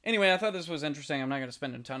this. Anyway, I thought this was interesting. I'm not gonna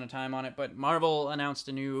spend a ton of time on it, but Marvel announced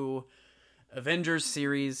a new Avengers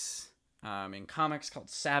series in comics called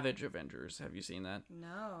Savage Avengers. Have you seen that?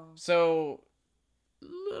 No. So, a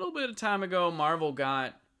little bit of time ago, Marvel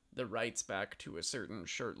got the rights back to a certain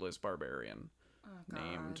shirtless barbarian Oh,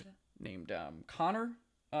 God. named Conan.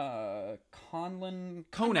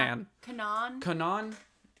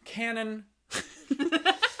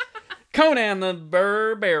 Conan the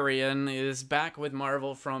Barbarian is back with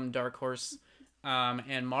Marvel from Dark Horse,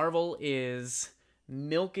 and Marvel is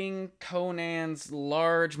milking Conan's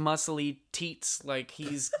large, muscly teats like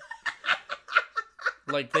he's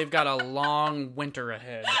like they've got a long winter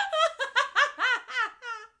ahead.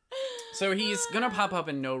 So he's gonna pop up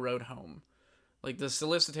in No Road Home, like the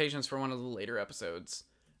solicitations for one of the later episodes.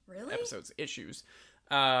 Really? Issues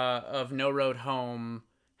of No Road Home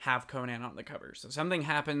have Conan on the cover. So something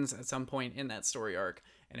happens at some point in that story arc,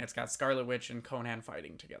 and it's got Scarlet Witch and Conan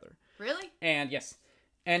fighting together. Really? And yes.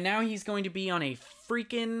 And now he's going to be on a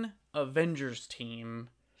freaking Avengers team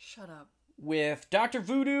Shut up. with Dr.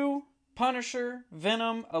 Voodoo, Punisher,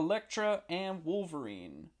 Venom, Elektra, and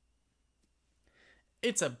Wolverine.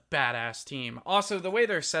 It's a badass team. Also, the way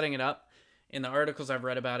they're setting it up, in the articles I've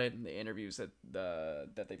read about it, and the interviews that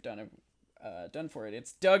they've done for it,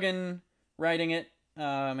 it's Duggan writing it,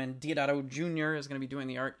 and Deodato Jr. is going to be doing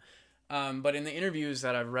the art. But in the interviews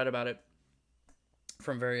that I've read about it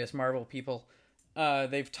from various Marvel people,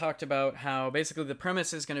 they've talked about how basically the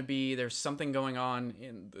premise is going to be there's something going on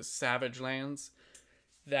in the Savage Lands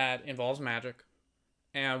that involves magic,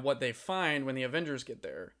 and what they find when the Avengers get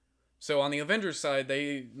there. So on the Avengers side,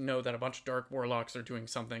 they know that a bunch of dark warlocks are doing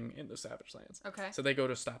something in the Savage Lands. Okay. So they go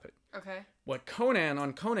to stop it. Okay.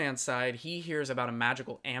 On Conan's side, he hears about a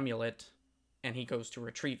magical amulet, and he goes to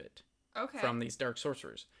retrieve it Okay. from these dark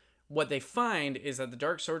sorcerers. What they find is that the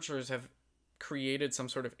dark sorcerers have created some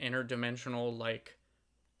sort of interdimensional, like,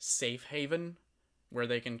 safe haven where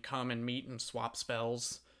they can come and meet and swap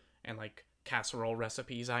spells and, like, casserole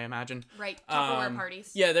recipes, I imagine. Right. Tupperware parties.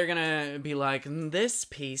 Yeah, they're gonna be like, this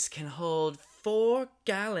piece can hold 4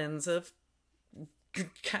 gallons of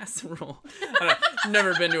casserole. I've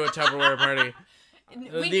never been to a Tupperware party. We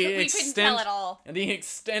couldn't tell at all. The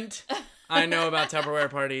extent I know about Tupperware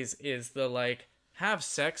parties is the, like, have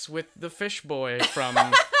sex with the fish boy from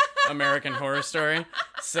American Horror Story.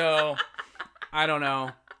 So, I don't know.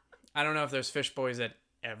 I don't know if there's fish boys at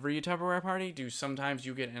every Tupperware party. Do sometimes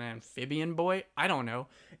you get an amphibian boy? I don't know.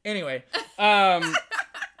 Anyway,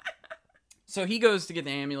 so he goes to get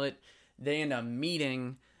the amulet. They end up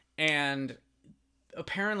meeting, and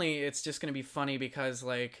apparently it's just going to be funny because,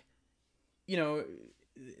 like, you know,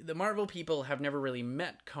 the Marvel people have never really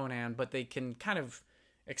met Conan, but they can kind of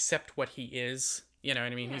accept what he is. You know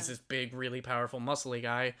what I mean? Yeah. He's this big, really powerful, muscly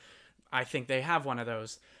guy. I think they have one of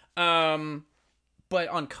those. But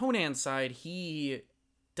on Conan's side, he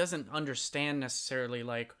doesn't understand necessarily,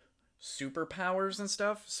 like, superpowers and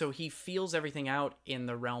stuff, so he feels everything out in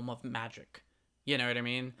the realm of magic. You know what I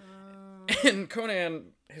mean? And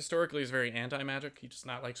Conan, historically, is very anti-magic. He does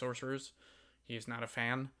not like sorcerers. He's not a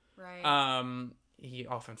fan. Right. He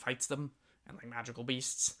often fights them and, like, magical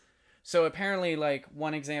beasts. So apparently, like,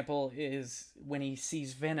 one example is when he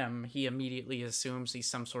sees Venom, he immediately assumes he's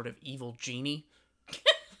some sort of evil genie.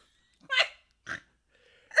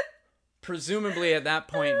 Presumably at that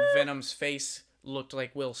point, Venom's face looked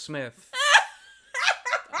like Will Smith.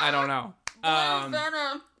 I don't know.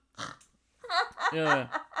 Venom. Yeah.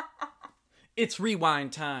 It's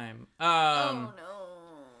rewind time. Oh no.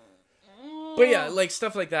 But yeah, like,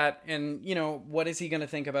 stuff like that. And, you know, what is he going to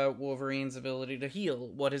think about Wolverine's ability to heal?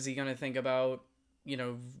 What is he going to think about, you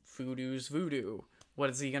know, Voodoo's voodoo? What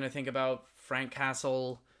is he going to think about Frank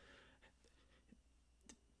Castle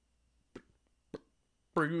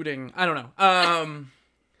brooding? I don't know.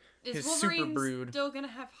 Is his Wolverine super brood. still gonna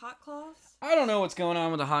have hot claws? I don't know what's going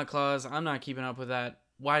on with the hot claws. I'm not keeping up with that.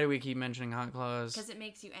 Why do we keep mentioning hot claws? Because it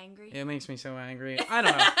makes you angry. It makes me so angry. I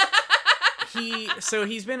don't know.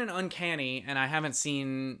 He's been in Uncanny, and I haven't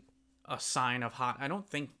seen a sign of hot. I don't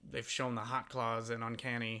think they've shown the hot claws in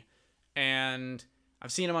Uncanny And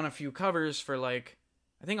I've seen him on a few covers for like,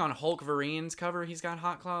 I think on Hulk Varine's cover he's got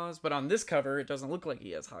hot claws, but on this cover it doesn't look like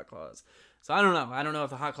he has hot claws. So I don't know. I don't know if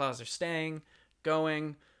the hot claws are staying,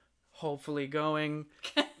 going, hopefully going.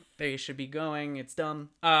 They should be going. It's dumb.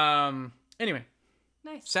 Anyway.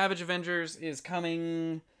 Nice. Savage Avengers is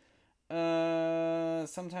coming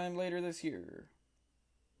sometime later this year.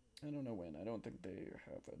 I don't know when. I don't think they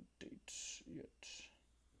have a date yet.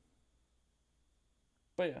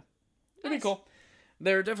 But yeah. It'd be cool.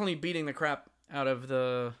 They're definitely beating the crap out of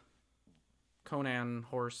the Conan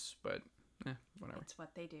horse, but whatever. It's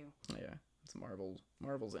what they do. Yeah. It's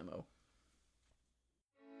Marvel's MO.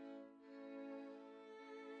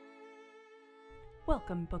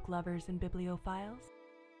 Welcome, book lovers and bibliophiles.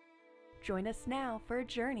 Join us now for a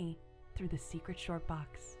journey through the secret short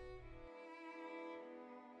box.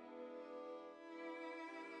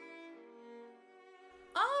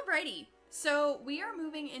 Alrighty, so we are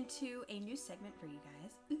moving into a new segment for you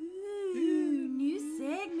guys. Ooh, new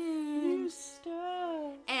segment. New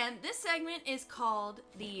stuff. And this segment is called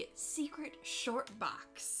the Secret Short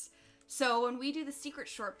Box. So when we do the Secret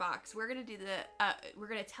Short Box, we're gonna do we're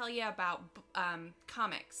gonna tell you about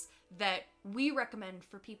comics that we recommend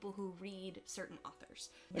for people who read certain authors.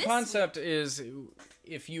 The concept is,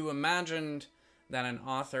 if you imagined that an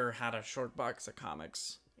author had a short box of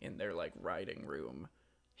comics in their like writing room,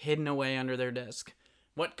 hidden away under their desk,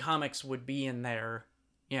 what comics would be in there?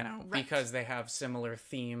 You know, right. Because they have similar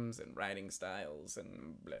themes and writing styles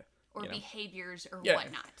and blah, or you know. Behaviors or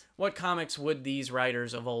whatnot. What comics would these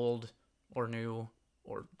writers of old or new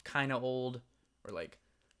or kind of old or like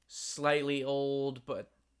slightly old but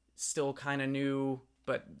still kind of new,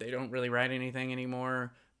 but they don't really write anything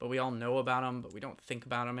anymore, but we all know about them, but we don't think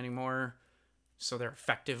about them anymore, so they're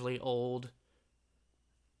effectively old.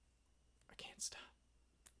 I can't stop.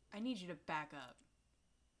 I need you to back up.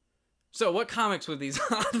 So what comics would these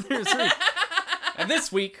authors read? And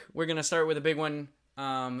this week we're gonna start with a big one.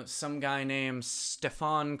 Some guy named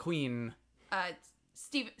Stefan Queen.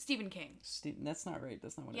 Stephen King. That's not right.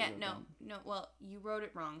 That's not what I wrote down. No. Well, you wrote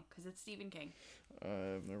it wrong because it's Stephen King.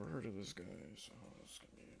 I've never heard of this guy, so it's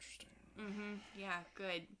gonna be interesting. Yeah,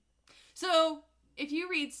 good. So if you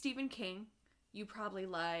read Stephen King, you probably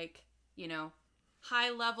like,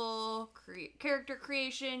 high level character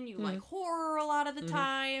creation. You like horror a lot of the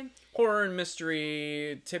time. Horror and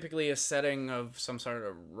mystery, typically a setting of some sort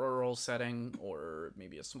of rural setting or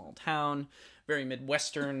maybe a small town. Very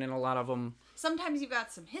Midwestern in a lot of them. Sometimes you've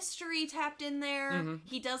got some history tapped in there.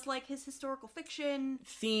 He does like his historical fiction.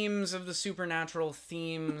 Themes of the supernatural,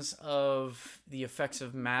 themes of the effects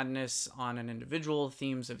of madness on an individual,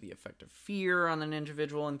 themes of the effect of fear on an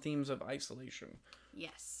individual, and themes of isolation.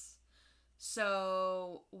 Yes.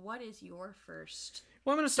 So, what is your first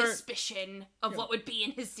suspicion of what would be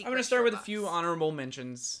in his secret? I'm going to start with box? a few honorable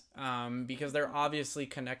mentions, because they're obviously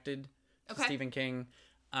connected to Stephen King.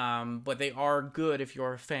 But they are good if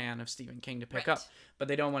you're a fan of Stephen King to pick up. But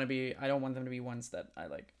I don't want them to be ones that I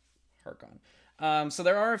like hark on. So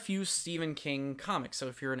there are a few Stephen King comics. So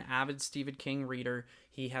if you're an avid Stephen King reader,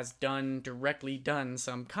 he has directly done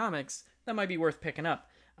some comics that might be worth picking up.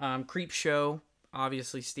 Creepshow,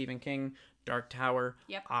 obviously Stephen King. Dark Tower,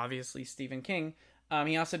 obviously Stephen King.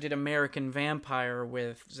 He also did American Vampire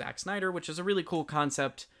with Zack Snyder, which is a really cool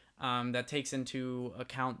concept. That takes into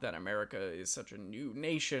account that America is such a new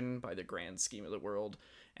nation by the grand scheme of the world,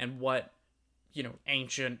 and what,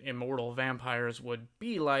 ancient immortal vampires would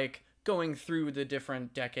be like going through the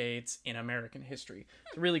different decades in American history.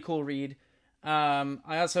 It's a really cool read.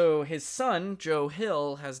 His son, Joe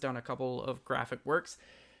Hill, has done a couple of graphic works.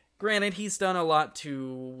 Granted, he's done a lot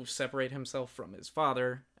to separate himself from his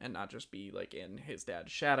father and not just be like in his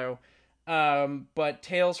dad's shadow. But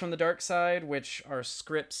Tales from the Dark Side, which are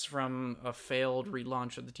scripts from a failed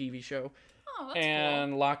relaunch of the TV show. Oh, that's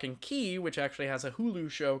and cool. Lock and Key, which actually has a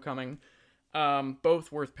Hulu show coming.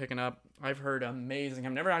 Both worth picking up. I've heard amazing.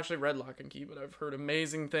 I've never actually read Lock and Key, but I've heard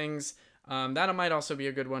amazing things. That might also be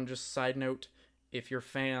a good one. Just side note, if you're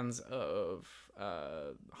fans of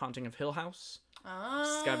Haunting of Hill House.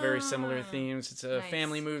 It's got very similar themes. It's a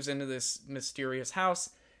family moves into this mysterious house.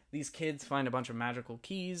 These kids find a bunch of magical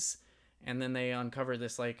keys. And then they uncover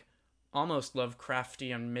this, like, almost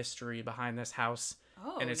Lovecraftian mystery behind this house.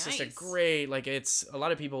 Oh, and it's nice. just a great, like, it's, a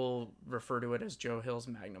lot of people refer to it as Joe Hill's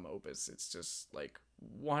magnum opus. It's just, like,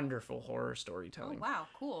 wonderful horror storytelling. Oh, wow,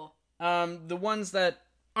 cool. The ones that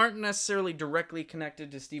aren't necessarily directly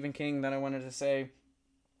connected to Stephen King that I wanted to say,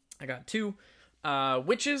 I got two.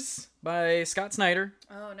 Witches by Scott Snyder.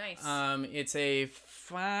 Oh, nice. It's a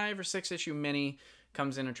 5 or 6 issue mini,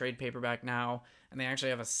 comes in a trade paperback now. And they actually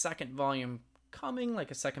have a second volume coming,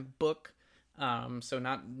 like a second book. So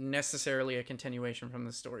not necessarily a continuation from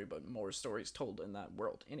the story, but more stories told in that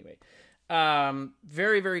world. Anyway,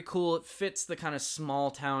 very, very cool. It fits the kind of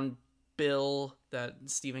small town bill that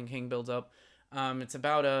Stephen King builds up. It's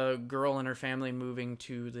about a girl and her family moving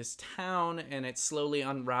to this town, and it slowly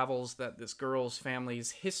unravels that this girl's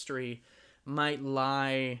family's history might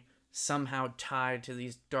lie somehow tied to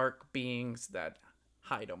these dark beings that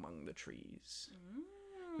hide among the trees.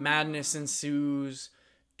 Madness ensues,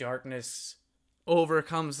 darkness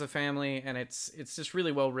overcomes the family, and it's just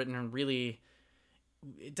really well written, and really,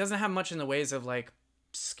 it doesn't have much in the ways of like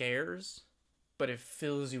scares, but it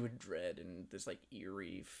fills you with dread and this like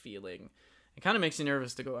eerie feeling. It kind of makes you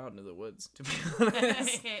nervous to go out into the woods, to be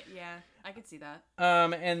honest. Yeah, I could see that.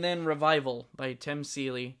 And then Revival by Tim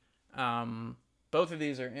Seeley. Both of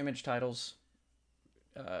these are Image titles,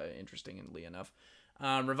 interestingly enough.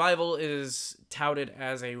 Revival is touted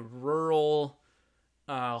as a rural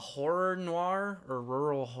horror noir, or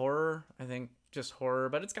rural horror. I think just horror,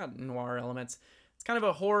 but it's got noir elements. It's kind of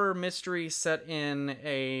a horror mystery set in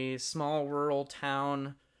a small rural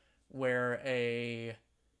town where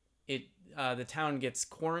the town gets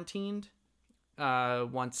quarantined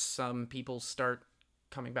once some people start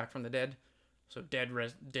coming back from the dead. So dead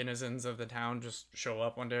denizens of the town just show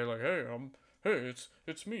up one day like, hey,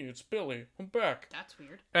 it's me, it's Billy, I'm back. That's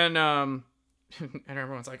weird. And and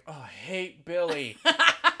everyone's like, oh, I hate Billy.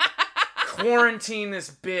 Quarantine this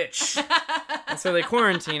bitch. And so they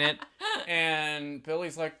quarantine it, and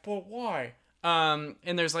Billy's like, but why? And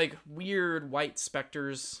there's like weird white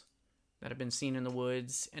specters that have been seen in the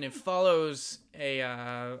woods, and it follows a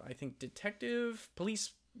I think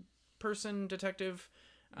police detective.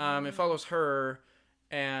 It follows her,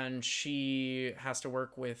 and she has to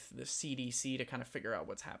work with the CDC to kind of figure out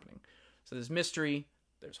what's happening. So there's mystery,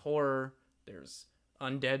 there's horror, there's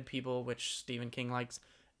undead people, which Stephen King likes,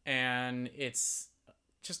 and it's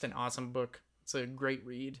just an awesome book. It's a great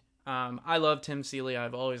read. I love Tim Seeley.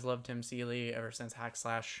 I've always loved Tim Seeley ever since Hack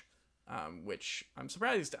Slash, which I'm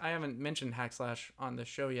surprised I haven't mentioned Hack Slash on this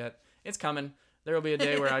show yet. It's coming. There will be a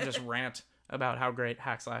day where I just rant about how great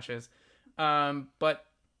Hack Slash is. But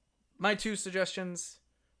my two suggestions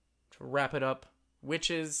to wrap it up: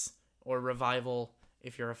 Witches or Revival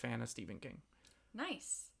if you're a fan of Stephen King.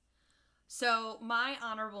 Nice. So my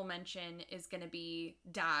honorable mention is going to be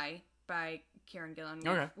Die by Kieran Gillen.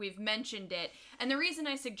 We've mentioned it. And the reason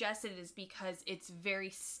I suggested it is because it's very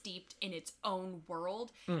steeped in its own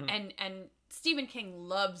world. And Stephen King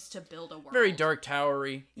loves to build a world. Very Dark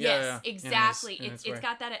Towery. Yes, exactly. It's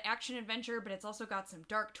got that action adventure, but it's also got some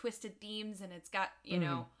dark, twisted themes, and it's got, you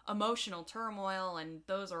know, emotional turmoil, and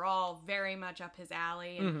those are all very much up his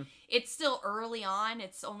alley. And it's still early on.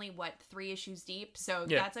 It's only, 3 issues deep, so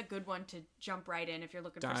that's a good one to jump right in if you're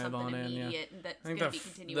looking for something immediate that's going to be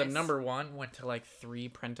continuous. The number 1 went to 3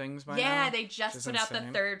 printings by now. Yeah, they just put out the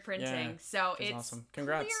 3rd printing, so it's awesome.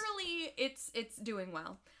 Congrats. Clearly it's doing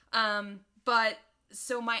well. But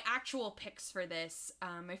so my actual picks for this,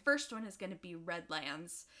 my first one is going to be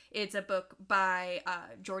Redlands. It's a book by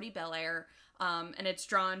Jordi Belair, and it's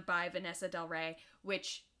drawn by Vanessa Del Rey,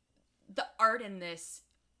 which the art in this,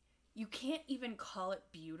 you can't even call it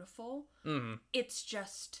beautiful. It's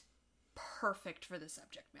just perfect for the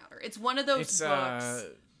subject matter. It's one of those books.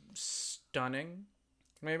 Stunning,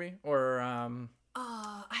 maybe? Or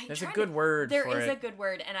there's a good word for it. There is a good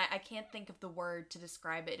word, and I can't think of the word to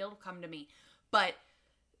describe it. It'll come to me. But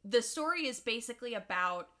the story is basically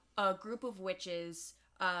about a group of witches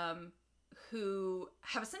who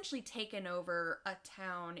have essentially taken over a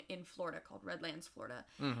town in Florida called Redlands, Florida.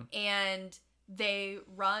 And they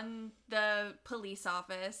run the police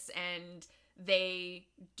office, and they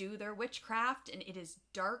do their witchcraft, and it is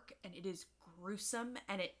dark, and it is gruesome,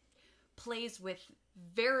 and it plays with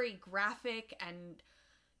very graphic and,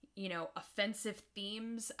 offensive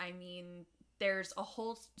themes. I mean, there's a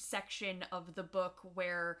whole section of the book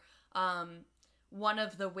where one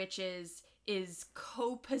of the witches is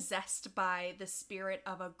co-possessed by the spirit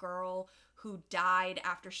of a girl who died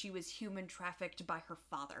after she was human trafficked by her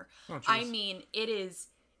father. Oh, I mean, it is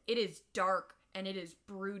dark and it is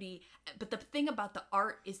broody. But the thing about the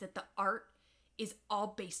art is that the art is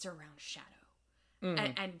all based around shadow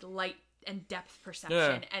and light and depth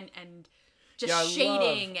perception and just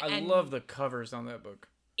shading. I love the covers on that book.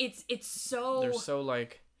 It's so... They're so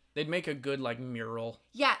they'd make a good mural.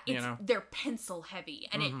 Yeah, they're pencil heavy,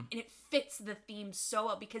 and it fits the theme so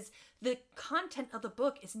well because the content of the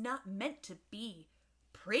book is not meant to be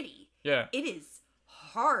pretty. Yeah. It is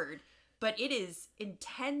hard, but it is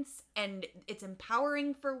intense, and it's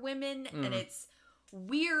empowering for women, and it's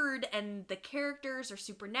weird, and the characters are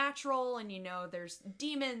supernatural, and there's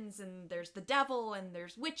demons, and there's the devil, and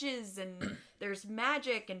there's witches, and there's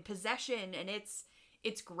magic and possession, and it's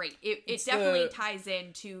great. It definitely ties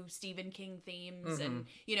into Stephen King themes, and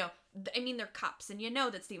they're cops, and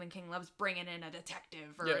that Stephen King loves bringing in a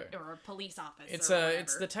detective or a police office. It's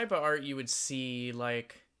the type of art you would see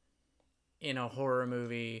like in a horror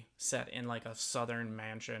movie set in like a southern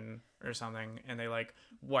mansion or something, and they like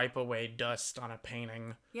wipe away dust on a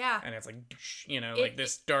painting. Yeah, and it's like like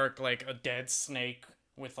this dark, like a dead snake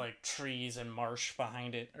with like trees and marsh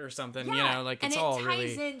behind it or something. It's all really,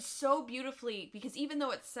 and it ties in so beautifully, because even though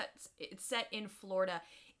it's set in Florida,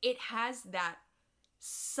 it has that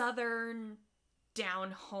southern, down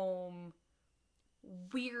home,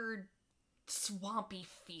 weird, swampy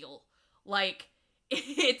feel. Like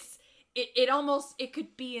it almost, it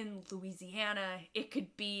could be in Louisiana, it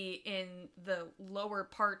could be in the lower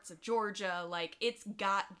parts of Georgia. Like, it's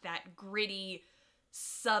got that gritty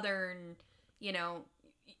southern, you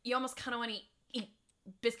almost kind of want to eat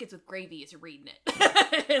biscuits with gravy as you're reading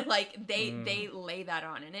it. Like, they lay that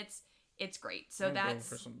on, and it's great. So that's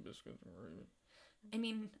for some biscuits and gravy. I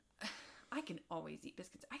mean, I can always eat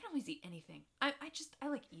biscuits. I can always eat anything. I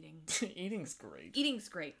like eating. Eating's great. Eating's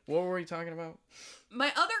great. What were we talking about?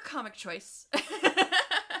 My other comic choice.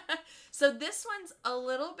 So this one's a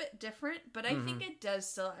little bit different, but I think it does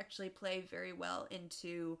still actually play very well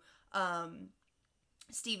into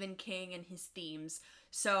Stephen King and his themes.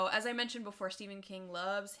 So as I mentioned before, Stephen King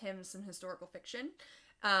loves him some historical fiction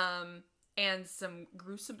and some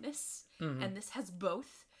gruesomeness, and this has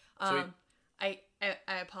both. I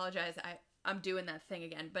apologize. I'm doing that thing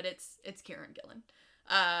again, but it's Kieran Gillen.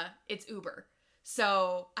 It's Uber.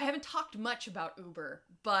 So I haven't talked much about Uber,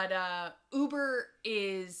 but Uber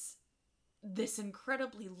is this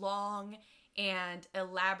incredibly long and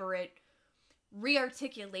elaborate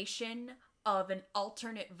rearticulation of an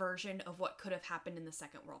alternate version of what could have happened in the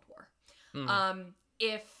Second World War.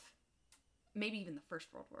 If maybe even the First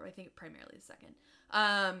World War, I think primarily the second.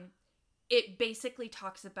 It basically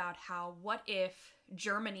talks about how, what if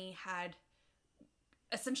Germany had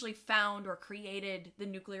essentially found or created the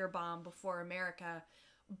nuclear bomb before America,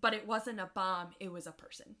 but it wasn't a bomb, it was a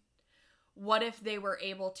person? What if they were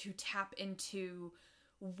able to tap into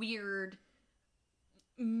weird,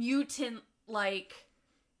 mutant-like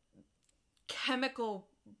chemical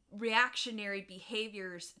reactionary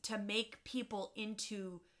behaviors to make people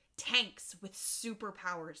into tanks with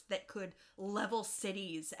superpowers that could level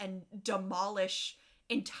cities and demolish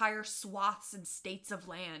entire swaths and states of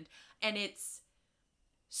land? And it's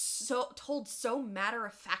so told so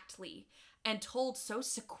matter-of-factly and told so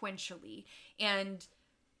sequentially, and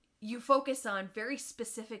you focus on very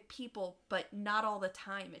specific people, but not all the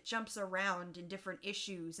time. It jumps around in different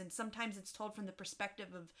issues, and sometimes it's told from the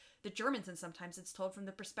perspective of the Germans, and sometimes it's told from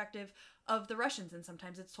the perspective of the Russians, and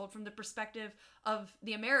sometimes it's told from the perspective of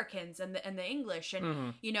the Americans and the English,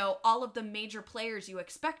 and all of the major players you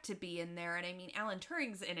expect to be in there. And I mean, Alan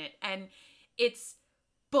Turing's in it, and it's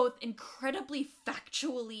both incredibly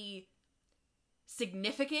factually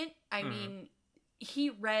significant. I mean,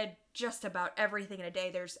 he read just about everything in a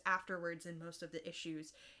day. There's afterwards in most of the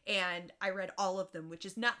issues, and I read all of them, which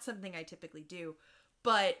is not something I typically do.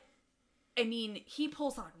 But I mean, he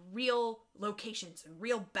pulls on real locations and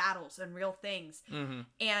real battles and real things,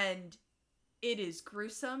 and it is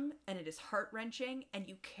gruesome and it is heart-wrenching, and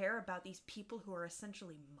you care about these people who are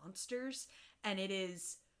essentially monsters, and it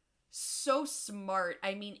is so smart.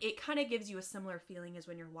 I mean, it kind of gives you a similar feeling as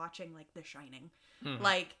when you're watching like The Shining.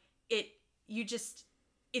 Like,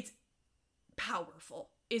 it's powerful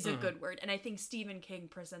is a good word. And I think Stephen King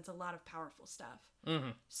presents a lot of powerful stuff.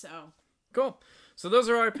 So cool. So those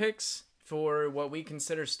are our picks for what we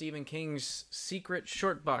consider Stephen King's secret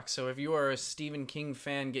short box. So if you are a Stephen King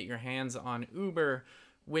fan, get your hands on Uber,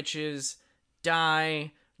 Witches,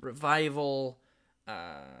 Die, Revival,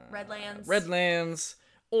 Redlands,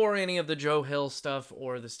 or any of the Joe Hill stuff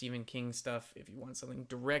or the Stephen King stuff. If you want something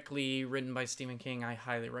directly written by Stephen King, I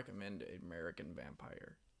highly recommend American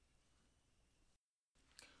Vampire.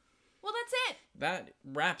 Well, that's it. That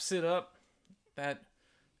wraps it up. That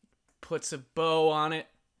puts a bow on it.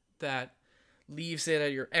 That leaves it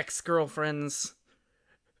at your ex-girlfriend's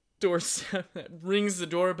doorstep. That rings the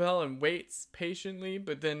doorbell and waits patiently,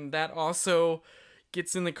 but then that also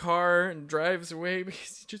gets in the car and drives away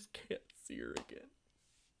because you just can't see her again.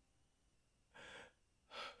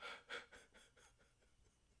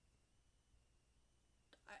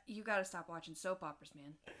 You gotta stop watching soap operas,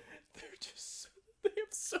 man. They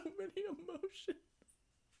have so many emotions.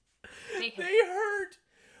 They hurt.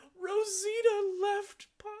 Rosita left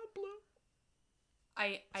Pablo.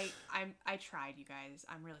 I tried, you guys.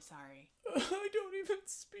 I'm really sorry. I don't even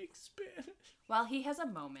speak Spanish. While he has a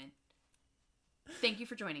moment, thank you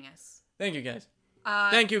for joining us. Thank you, guys.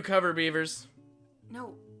 Thank you, Cover Beavers.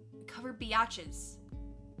 No, cover biatches.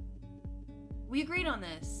 We agreed on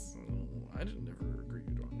this. I never agreed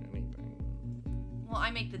on anything. Well, I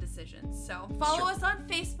make the decisions. So follow Sure. us on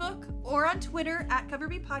Facebook or on Twitter at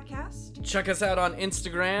CoverB Podcast. Check us out on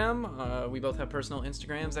Instagram. We both have personal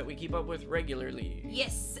Instagrams that we keep up with regularly.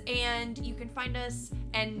 Yes, and you can find us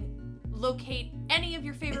and locate any of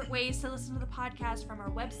your favorite ways to listen to the podcast from our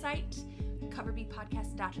website,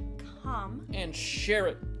 coverbpodcast.com. And share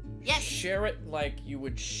it. Yes. Share it like you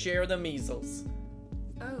would share the measles.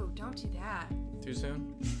 Oh, don't do that. Too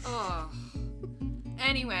soon? Oh.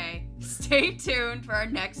 Anyway, stay tuned for our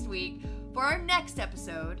next week for our next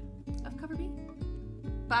episode of Cover B.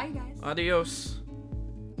 Bye, guys. Adios.